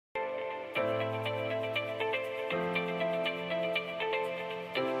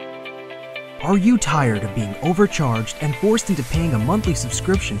Are you tired of being overcharged and forced into paying a monthly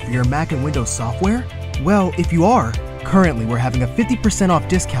subscription for your Mac and Windows software? Well, if you are, currently we're having a 50% off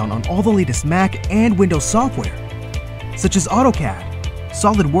discount on all the latest Mac and Windows software, such as AutoCAD,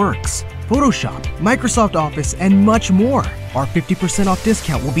 SolidWorks, Photoshop, Microsoft Office, and much more. Our 50% off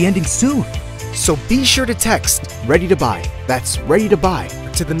discount will be ending soon. So be sure to text Ready to Buy, that's Ready to Buy,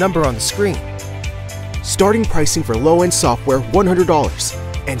 to the number on the screen. Starting pricing for low-end software, $100.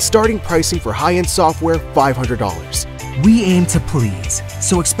 And starting pricing for high-end software, $500. We aim to please,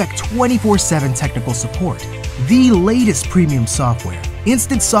 so expect 24/7 technical support, the latest premium software,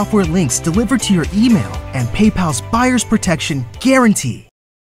 instant software links delivered to your email, and PayPal's buyer's protection guarantee.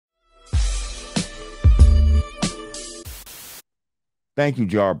 Thank you,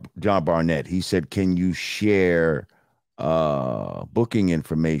 John Barnett. He said, can you share booking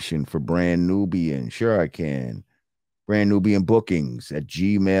information for Brand Nubian? Sure, I can. Brand Nubian Bookings at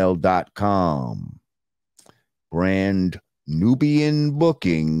gmail.com. Brand Nubian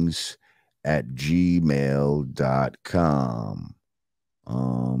Bookings at gmail.com.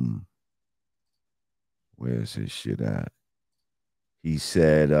 Where's his shit at? He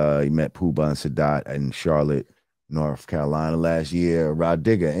said he met Pooh and Sadat in Charlotte, North Carolina last year. Rod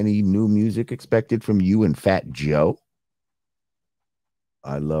Digger, any new music expected from you and Fat Joe?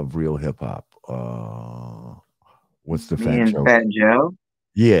 I love real hip hop. What's the Fat Joe? Fat Joe?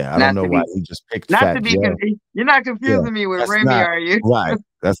 Yeah, I don't know why he just picked Fat Joe. You're not confusing me with Remy, are you? Right.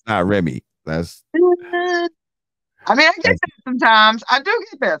 That's not Remy. That's. I mean, I get that sometimes. I do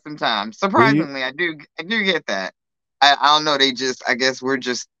get that sometimes. Surprisingly, I do get that. I don't know. I guess we're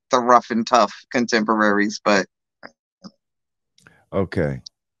just the rough and tough contemporaries, but. Okay.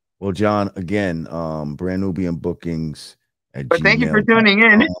 Well, John, again, Brand Nubian Bookings at But thank you for tuning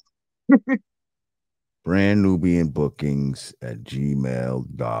in. Brand Nubian Bookings at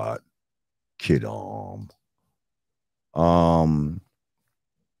gmail.com.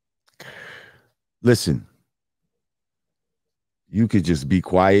 Listen, you could just be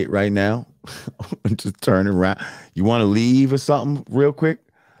quiet right now and just turn around. You want to leave or something real quick?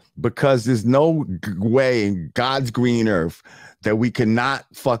 Because there's no way in God's green earth that we cannot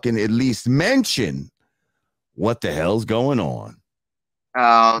fucking at least mention what the hell's going on.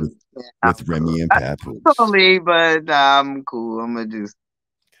 With Remy and Papoose. Totally, but I'm cool. I'm gonna do.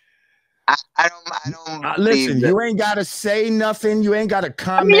 I don't. Listen, you ain't gotta say nothing. You ain't gotta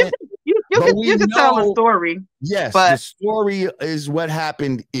comment. I mean, you can tell a story. Yes, but the story is what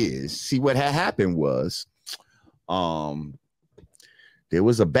happened. See, what had happened was, there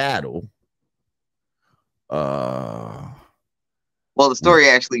was a battle. Well, the story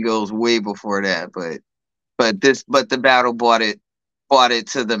actually goes way before that, but the battle brought it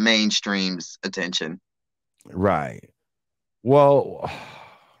to the mainstream's attention. Right. Well,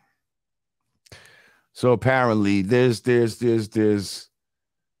 so apparently there's this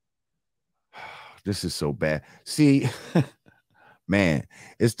is so bad. See, man,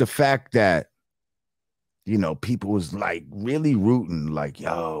 it's the fact that, you know, people was like really rooting, like,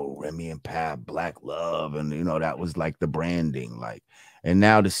 yo, Remy and Pap, Black Love, and you know, that was like the branding, like, and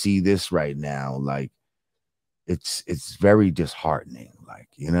now to see this right now, like, it's very disheartening, like,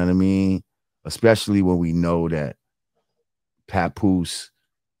 you know what I mean? Especially when we know that Papoose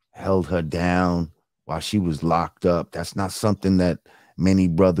held her down while she was locked up. That's not something that many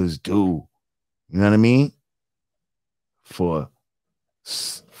brothers do. You know what I mean? For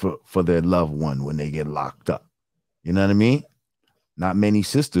their loved one when they get locked up. You know what I mean? Not many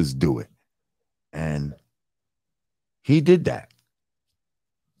sisters do it. And he did that.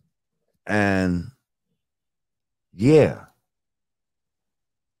 And yeah.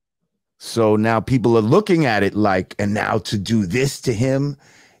 So now people are looking at it like, and now to do this to him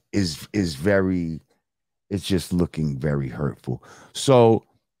is very, it's just looking very hurtful. So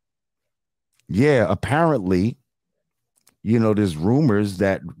yeah, apparently, you know, there's rumors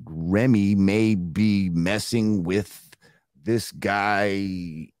that Remy may be messing with this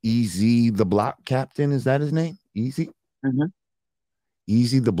guy, Easy the Block Captain. Is that his name? Easy? Mm-hmm.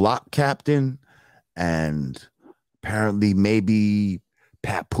 Easy the Block Captain. And apparently maybe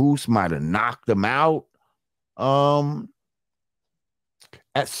Papoose might have knocked him out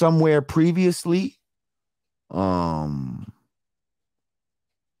at somewhere previously. But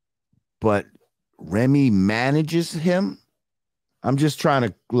Remy manages him. I'm just trying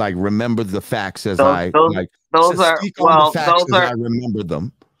to like remember the facts as I remember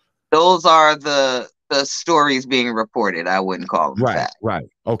them. Those are the stories being reported. I wouldn't call them facts. Right.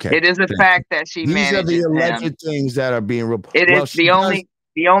 Okay. It is a fact that she manages. These are the alleged things that are being reported. It is the only.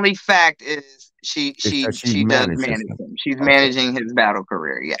 The only fact is It's that she she does manages manage him. him. She's Okay. managing his battle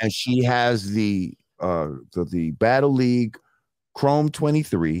career. Yeah. And she has the Battle League Chrome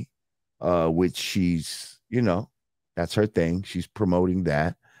 23, which she's, you know, that's her thing. She's promoting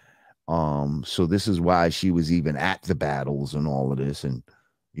that. So this is why she was even at the battles and all of this, and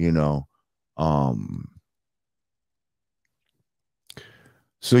you know,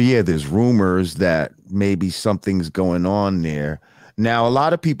 so yeah, there's rumors that maybe something's going on there. Now, a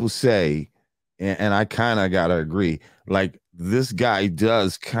lot of people say, and I kind of gotta agree, like this guy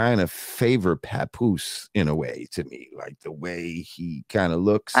does kind of favor Papoose in a way to me, like the way he kind of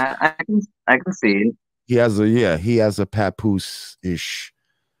looks. I can see it. He has a Papoose-ish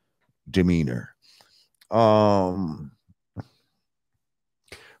demeanor.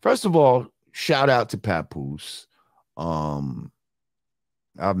 First of all, shout out to Papoose.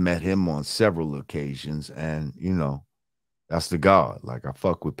 I've met him on several occasions, and you know, that's the God. Like I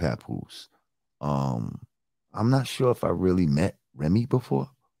fuck with Papoose. I'm not sure if I really met Remy before.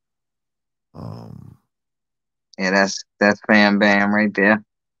 Yeah, that's Bam Bam right there.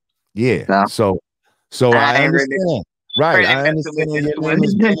 Yeah. So I understand. Really, right. I understand your name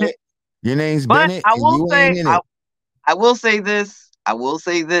is Bennett. Your name's but Bennett. I will say, I will say this. I will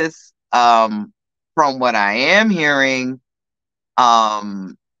say this. From what I am hearing,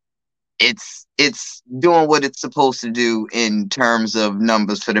 it's doing what it's supposed to do in terms of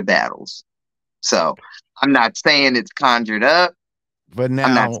numbers for the battles. So I'm not saying it's conjured up, but now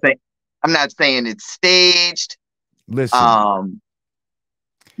I'm not saying it's staged. Listen,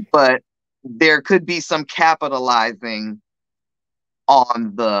 but there could be some capitalizing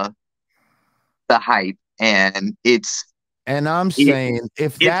on the hype, and I'm saying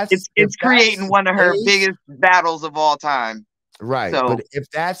if it's creating one of her biggest battles of all time. Right. So but if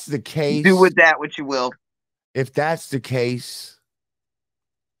that's the case, do with that what you will. If that's the case,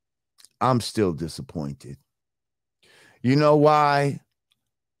 I'm still disappointed. You know why?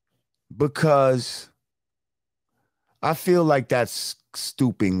 Because I feel like that's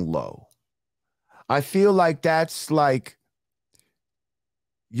stooping low. I feel like that's like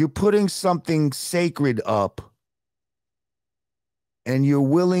you're putting something sacred up and you're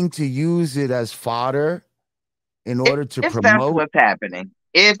willing to use it as fodder in order to promote. That's what's happening.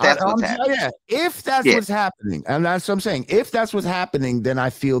 If that's what's happening. Yeah, if that's what's happening. And that's what I'm saying. If that's what's happening, then I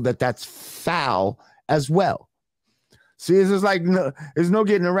feel that that's foul as well. See, it's just like there's no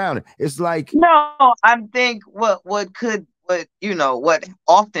getting around it. It's like no, I think what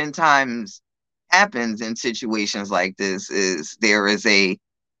oftentimes happens in situations like this is there is an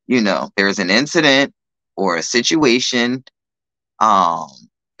incident or a situation. The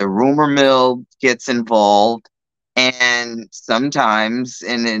rumor mill gets involved, and sometimes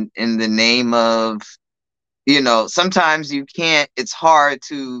in the name of, sometimes you can't. It's hard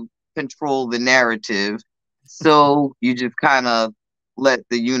to control the narrative. So you just kind of let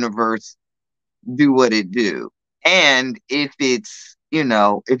the universe do what it do. And if it's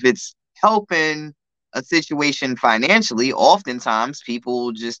helping a situation financially, oftentimes people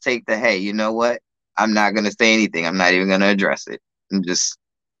will just take the, hey, you know what? I'm not going to say anything. I'm not even going to address it. And just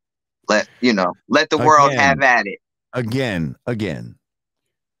let the world have at it. Again,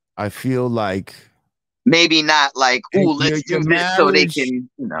 I feel like maybe not like, ooh, let's do this so they can,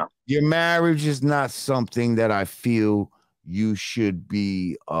 Your marriage is not something that I feel you should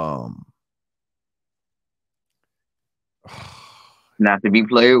be not to be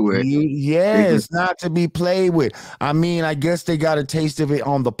played with. Yes, not to be played with. I mean, I guess they got a taste of it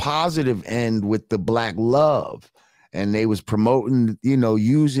on the positive end with the Black Love, and they was promoting,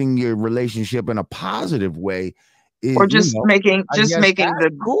 using your relationship in a positive way, or just making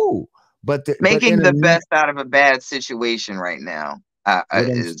cool. But making the best out of a bad situation right now. I'm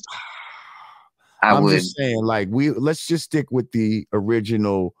just saying, like, let's just stick with the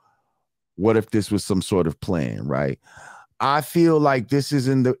original. What if this was some sort of plan, right? I feel like this is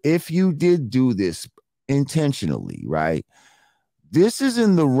if you did do this intentionally, right? This is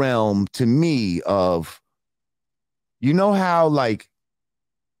in the realm to me of, how like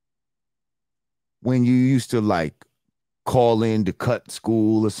when you used to like call in to cut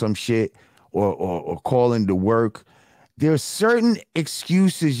school or some shit or call in to work, there's certain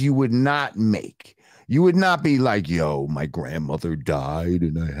excuses you would not make. You would not be like, yo, my grandmother died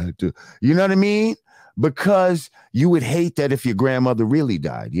and I had to, you know what I mean? Because you would hate that if your grandmother really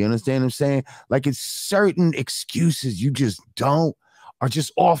died. You understand what I'm saying? Like, it's certain excuses you just are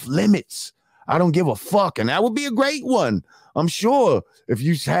just off limits. I don't give a fuck. And that would be a great one. I'm sure if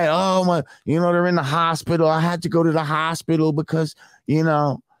you said, oh my, they're in the hospital. I had to go to the hospital because,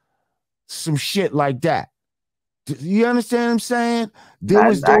 some shit like that. You understand what I'm saying?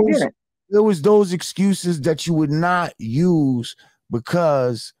 I get it. There was those excuses that you would not use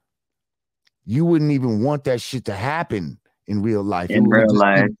because you wouldn't even want that shit to happen in real life. In real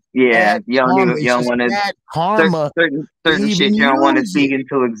life, yeah, you don't want to karma. Certain shit you don't want to speak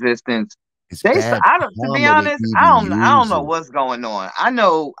into existence. It's To be honest, I don't know what's going on. I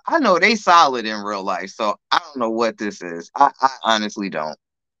know they solid in real life, so I don't know what this is. I honestly don't.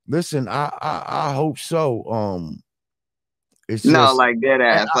 Listen, I hope so. It's no, just, like dead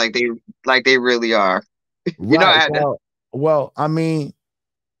ass, like they really are. Right. Well, I mean,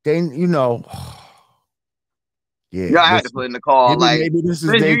 they, yeah. I had to put in the call. Maybe this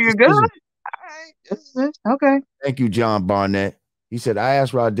is you're good. All right. Okay. Thank you, John Barnett. He said, I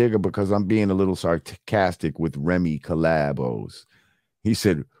asked Rod Digger because I'm being a little sarcastic with Remy collabos. He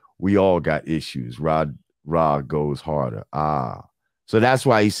said, we all got issues. Rod goes harder. So that's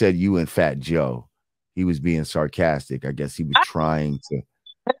why he said you and Fat Joe. He was being sarcastic. I guess he was trying to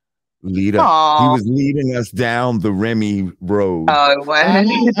lead us. He was leading us down the Remy road. Oh,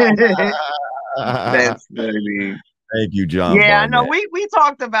 that's funny. Thank you, John. Yeah, I know. We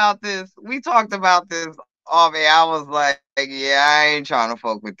talked about this. Off air. I was like, yeah, I ain't trying to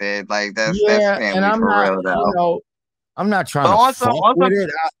fuck with that. Like that's family and I'm for not, real though. I'm not trying to fuck with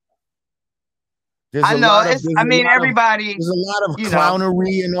it. Everybody. There's a lot of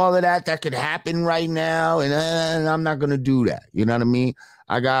clownery and all of that could happen right now, and I'm not gonna do that. You know what I mean?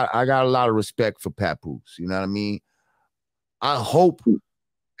 I got a lot of respect for Papoose. You know what I mean? I hope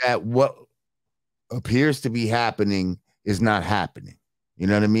that what appears to be happening is not happening. You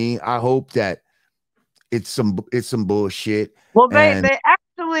know what I mean? I hope that it's some bullshit. Well, they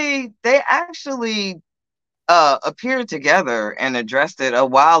actually appeared together and addressed it a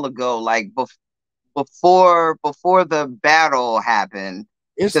while ago, like before the battle happened.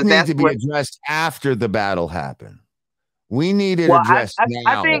 This needs to be addressed after the battle happened. We need it addressed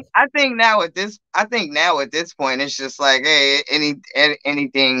now. I think now at this point, it's just like, hey,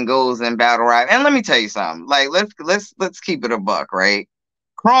 anything goes in battle rap. And let me tell you something. Like, let's keep it a buck, right?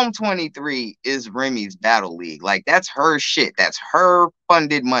 Chrome 23 is Remy's battle league. Like, that's her shit. That's her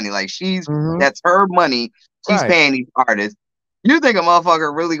funded money. Like, that's her money. She's paying these artists. You think a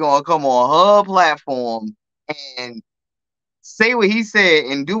motherfucker really gonna come on her platform and say what he said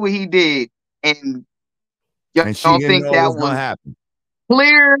and do what he did, and you don't think that was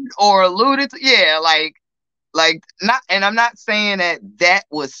cleared or alluded to? Yeah, like not. And I'm not saying that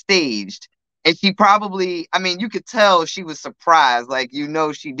was staged. And she probably, I mean, you could tell she was surprised. Like,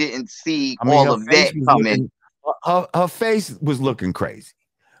 she didn't see all of that coming. Her face was looking crazy.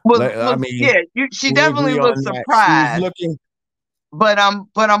 She definitely looked surprised. She was looking. But I'm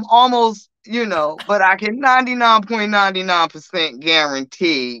almost, but I can 99.99%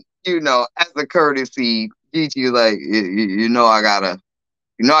 guarantee, as a courtesy, Gigi, like, I gotta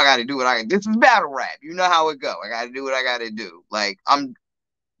do what this is battle rap. You know how it go. I gotta do what I gotta do. Like,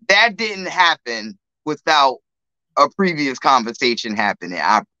 that didn't happen without a previous conversation happening.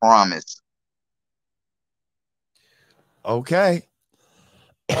 I promise. Okay.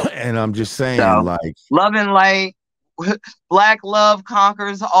 And I'm just saying, like, love and light, black love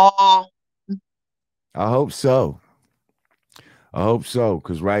conquers all. I hope so.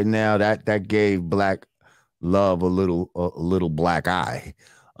 Because right now that gave black love a little black eye.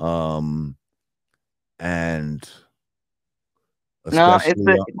 And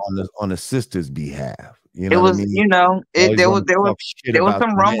especially on the sister's behalf. There was some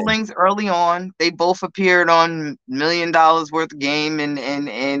rumblings early on. They both appeared on $1 million worth of game and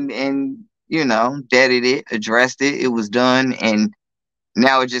deaded it, addressed it. It was done, and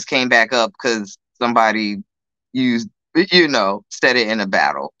now it just came back up because somebody said it in a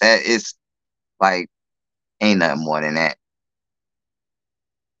battle. That is like, ain't nothing more than that.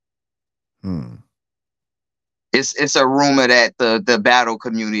 It's a rumor that the battle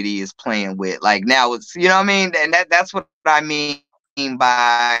community is playing with. Like, now it's, you know what I mean? And that's what I mean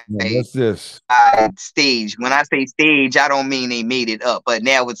by what's this? Stage. When I say stage, I don't mean they made it up, but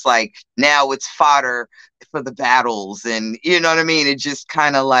now it's fodder for the battles, and you know what I mean? It just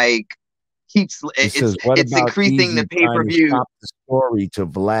kind of like keeps it's increasing the pay-per-view. Stop the story to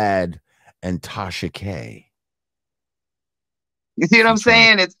Vlad and Tasha K. You see what I'm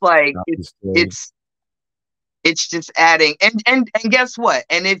saying? It's like it's just adding, and guess what?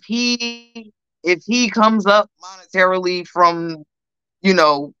 And if he comes up monetarily from,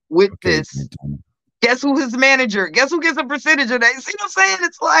 with this, guess who his manager? Guess who gets a percentage of that? You see what I'm saying?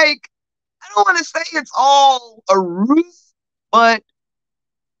 It's like, I don't want to say it's all a ruse, but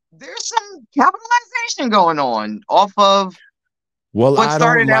there's some capitalization going on off of what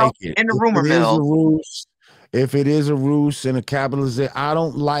started out in the rumor mill. if it is a ruse and a capitalization, I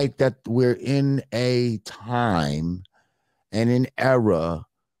don't like that we're in a time and an era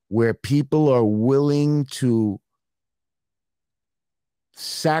where people are willing to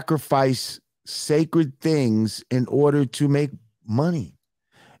sacrifice sacred things in order to make money,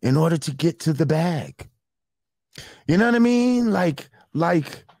 in order to get to the bag. You know what I mean? Like,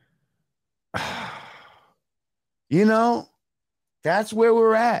 you know, that's where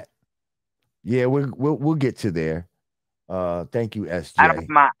we're at. Yeah, we'll get to there. Thank you, SJ.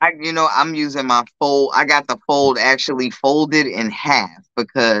 I'm using my fold. I got the fold actually folded in half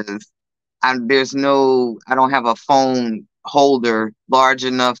because I don't have a phone holder large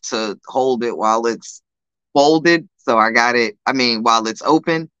enough to hold it while it's folded. So I got it, while it's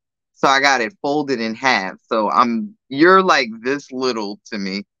open. So I got it folded in half. So you're like this little to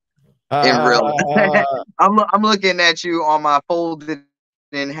me in real life. I'm looking at you on my folded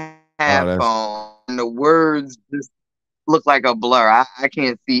in half phone. And the words just look like a blur. I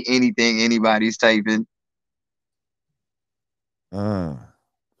can't see anything anybody's typing. I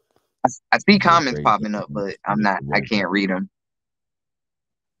see comments popping up, but I can't read them.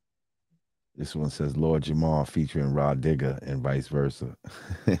 This one says Lord Jamar featuring Raw Digger and vice versa.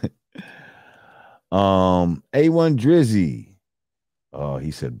 A1 Drizzy. Oh,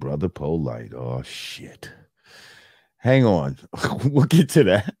 he said Brother Polite. Oh shit. Hang on. We'll get to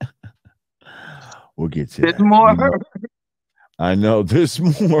that. We'll get to there's that. More. I know there's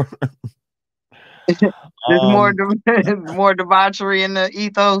more. There's more debauchery in the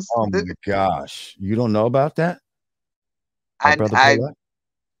ethos. Oh my gosh. You don't know about that? I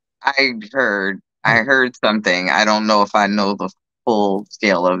heard something. I don't know if I know the full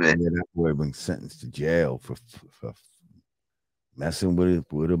scale of it. Yeah, that boy been sentenced to jail for messing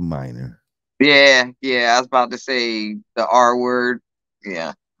with a minor. Yeah. I was about to say the R word.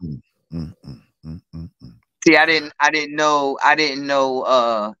 Yeah. See, I didn't know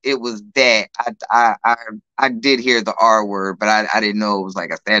it was that. I did hear the R word, but I didn't know it was like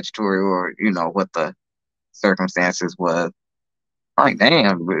a statutory or what the circumstances was. I'm like,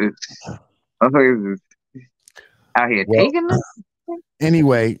 damn, out here taking this.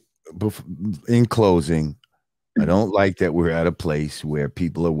 Anyway, in closing, I don't like that we're at a place where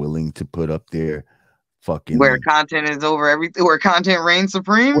people are willing to put up their fucking where content is over everything, where content reigns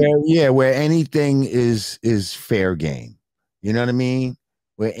supreme. Where anything is fair game. You know what I mean?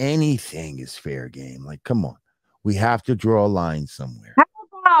 Where anything is fair game. Like, come on, we have to draw a line somewhere.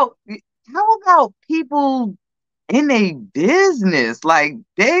 How about people in a business? Like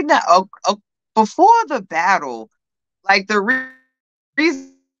they not before the battle. Like the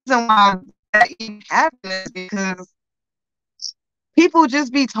reason why that even happened is because people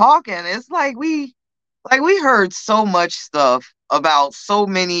just be talking. It's like we heard so much stuff about so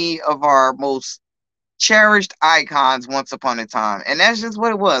many of our most cherished icons once upon a time. And that's just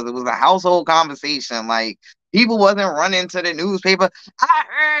what it was. It was a household conversation. Like people wasn't running to the newspaper. I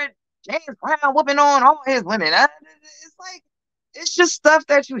heard James Brown whooping on all his women. It's like, it's just stuff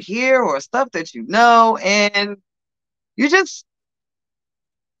that you hear or stuff that you know, and you just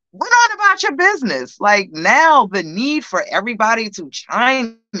went on about your business. Like now the need for everybody to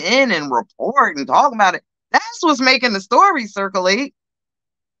chime in and report and talk about it, that's what's making the story circulate.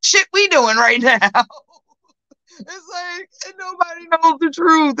 Shit we doing right now. It's like, and nobody knows the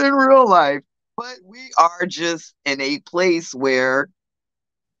truth in real life. But we are just in a place where,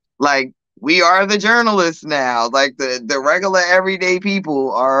 like, we are the journalists now. Like the regular everyday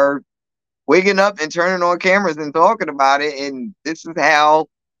people are waking up and turning on cameras and talking about it. And this is how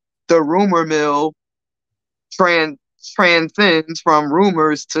the rumor mill transcends from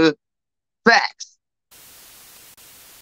rumors to facts.